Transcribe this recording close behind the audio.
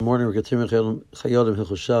Morning, we're continuing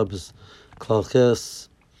Hilchos Shabbos, Klal,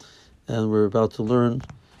 and we're about to learn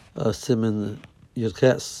Siman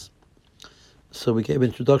Hilchos. So we gave an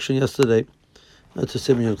introduction yesterday to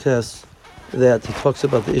Siman Hilchos that he talks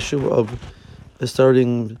about the issue of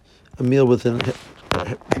starting a meal within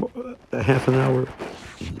a half an hour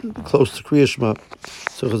close to Kriya Shema.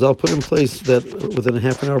 So Chazal put in place that within a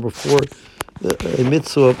half an hour before a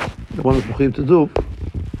mitzvah, the one is mechuyev to do,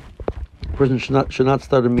 a person should not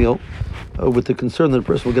start a meal with the concern that a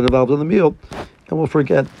person will get involved in the meal and will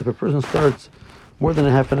forget. If a person starts more than a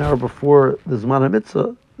half an hour before the Zman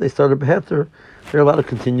HaMitzvah, they start a beheter, they're allowed to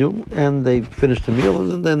continue, and they finish the meal,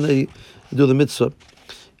 and then they do the mitzvah.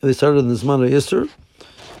 If they started in the Zman HaYisr,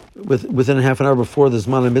 within a half an hour before the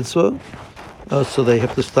Zman HaMitzvah, so they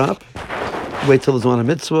have to stop, wait till the Zman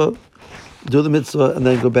HaMitzvah, do the mitzvah, and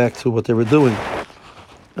then go back to what they were doing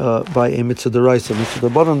by a mitzvah deraisa. Mitzvah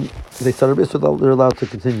derbanan, they started mitzvah, they're allowed to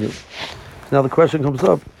continue. Now the question comes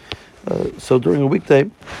up, so during a weekday,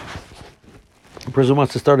 a person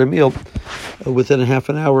wants to start a meal within a half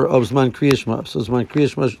an hour of Zman Kriya Shema. So Zman Kriya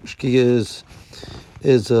Shema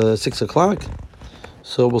is 6 o'clock.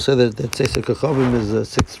 So we'll say that Seisek HaChavim is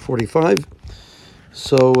 6:45.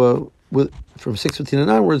 So from 6:15 and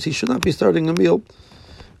onwards, he should not be starting a meal.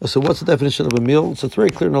 So what's the definition of a meal? So it's very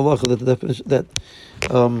clear in halacha that the definition that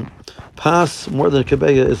pas more than a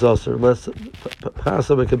kebeya is also less. Pas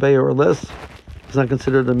of a kebeya or less is not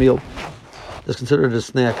considered a meal. It's considered a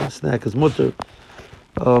snack. A snack is mutter.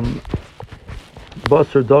 Bus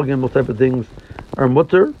or dogim, all type of things are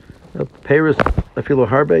mutter. Paris, afilo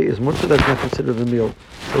harbe is mutter. That's not considered a meal.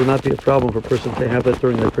 It would not be a problem for a person to have that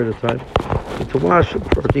during that period of time. So to wash or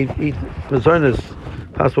to eat mezarnas,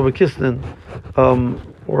 possible vakisnin,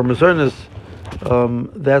 or mezarnas,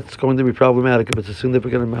 that's going to be problematic if it's a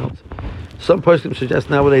significant amount. Some poskim suggest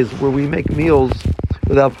nowadays where we make meals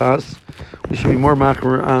without pas, we should be more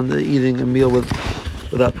machmer on eating a meal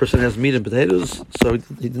without person has meat and potatoes. So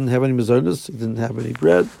he didn't have any mezarnas, he didn't have any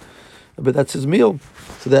bread, but that's his meal.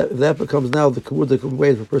 So that becomes now the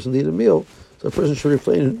way for a person to eat a meal. So a person should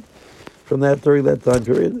refrain from that during that time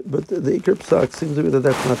period. But the Iker Psak seems to be that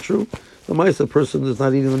that's not true. The Maisa person is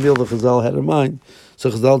not eating the meal that Chazal had in mind, so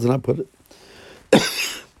Chazal did not put it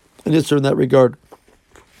an issur in that regard.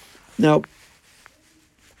 Now,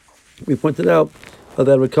 we pointed out that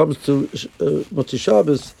when it comes to Motzei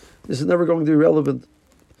Shabbos, this is never going to be relevant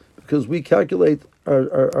because we calculate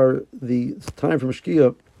the time from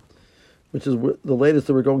Shkia, which is the latest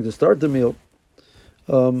that we're going to start the meal,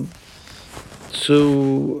 to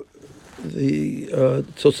the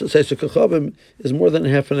Seisek HaChavim is more than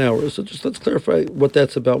half an hour. So just let's clarify what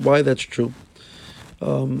that's about, why that's true.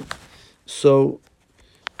 So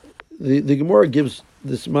the Gemara gives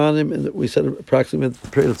this manim, and we said approximate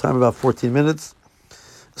period of time about 14 minutes.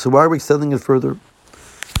 So why are we extending it further?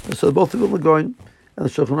 So both of them are going, and the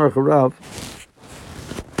Shulchan Aruch Rav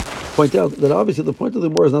point out that obviously the point of the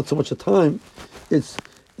Gemara is not so much a time, it's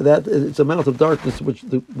that it's amount of darkness which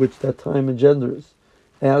that time engenders.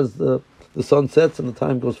 As the sun sets and the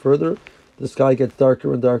time goes further, the sky gets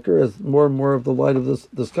darker and darker as more and more of the light of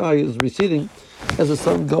the sky is receding as the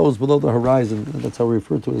sun goes below the horizon. And that's how we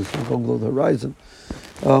refer to it as sun going below the horizon.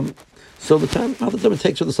 So the time it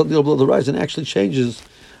takes for the sun to go below the horizon actually changes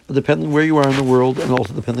depending where you are in the world and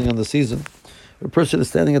also depending on the season. If a person is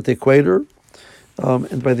standing at the equator,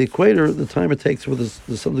 and by the equator, the time it takes for the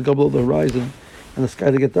sun to go below the horizon and the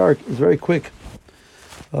sky to get dark is very quick.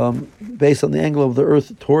 Based on the angle of the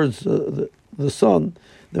Earth towards the sun,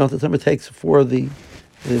 the amount of time it takes for the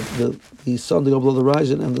sun to go below the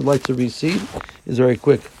horizon and the light to recede is very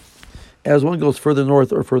quick. As one goes further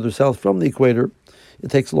north or further south from the equator, it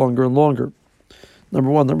takes longer and longer. Number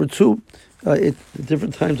one. Number two, at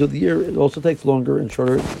different times of the year, it also takes longer and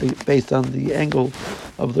shorter based on the angle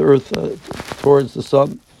of the Earth towards the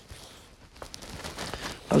sun.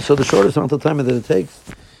 So the shortest amount of time that it takes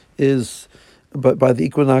is by the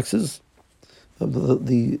equinoxes.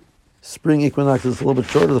 The spring equinox is a little bit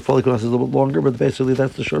shorter, the fall equinox is a little bit longer, but basically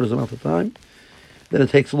that's the shortest amount of time. Then it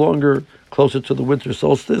takes longer closer to the winter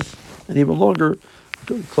solstice, and even longer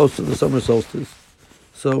close to the summer solstice.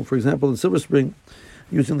 So, for example, in silver spring,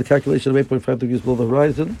 using the calculation of 8.5 degrees below the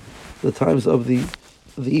horizon, the times of the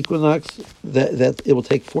equinox, that it will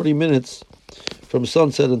take 40 minutes from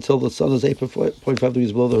sunset until the sun is 8.5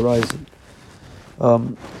 degrees below the horizon.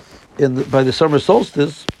 By the summer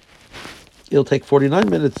solstice, it'll take 49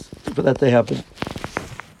 minutes for that to happen.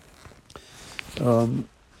 In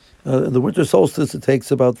the winter solstice, it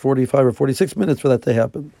takes about 45 or 46 minutes for that to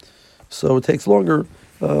happen. So it takes longer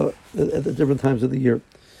at the different times of the year.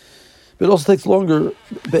 But it also takes longer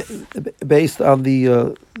based on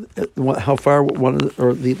the how far one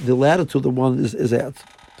or the latitude the one is at.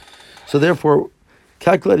 So therefore,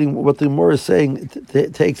 calculating what the Gemara is saying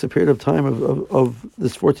takes a period of time of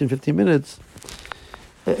this 14, 15 minutes,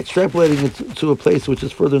 extrapolating it to a place which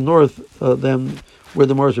is further north than where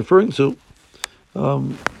the Gemara is referring to.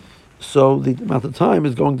 So the amount of time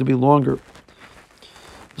is going to be longer.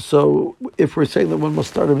 So if we're saying that one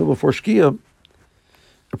must start a meal before Shkia,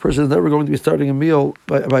 a person is never going to be starting a meal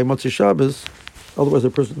by Motzei Shabbos, otherwise a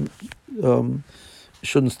person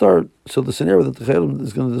shouldn't start. So the scenario that the Chaylim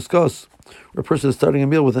is going to discuss, where a person is starting a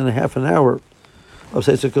meal within a half an hour of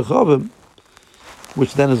Seisei Kechavim,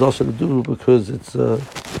 which then is also to do because it's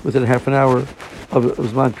within a half an hour of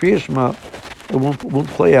Zman Kriya Shema, it won't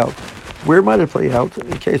play out. Where might it play out?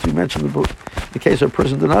 In case we mentioned the case of a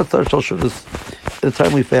person did not start Shal Shudas in a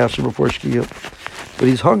timely fashion before Shkia, but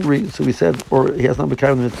he's hungry, so we said, or he has not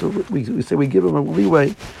become it. So we say we give him a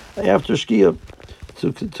leeway after Shkia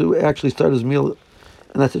to actually start his meal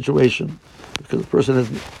in that situation, because the person has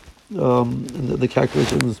the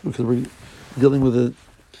calculations, because we're dealing with it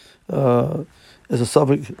as a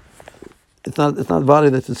suffix. It's not Vadi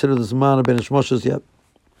that's considered the Siman of Bain Hashmashos yet.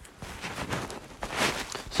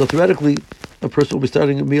 So theoretically, a person will be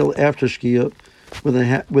starting a meal after Shkia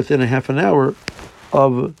within a half an hour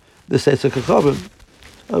of the Seisei Kechavim.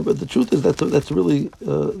 But the truth is that's really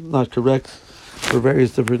not correct for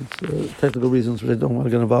various different technical reasons which I don't want to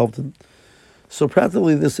get involved in. So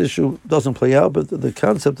practically this issue doesn't play out, but the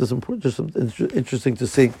concept is important, just interesting to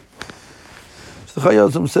see. So the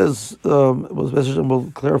Chayazim says,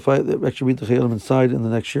 we'll clarify that we actually read the Chayalim inside in the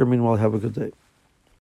next year. Meanwhile, have a good day.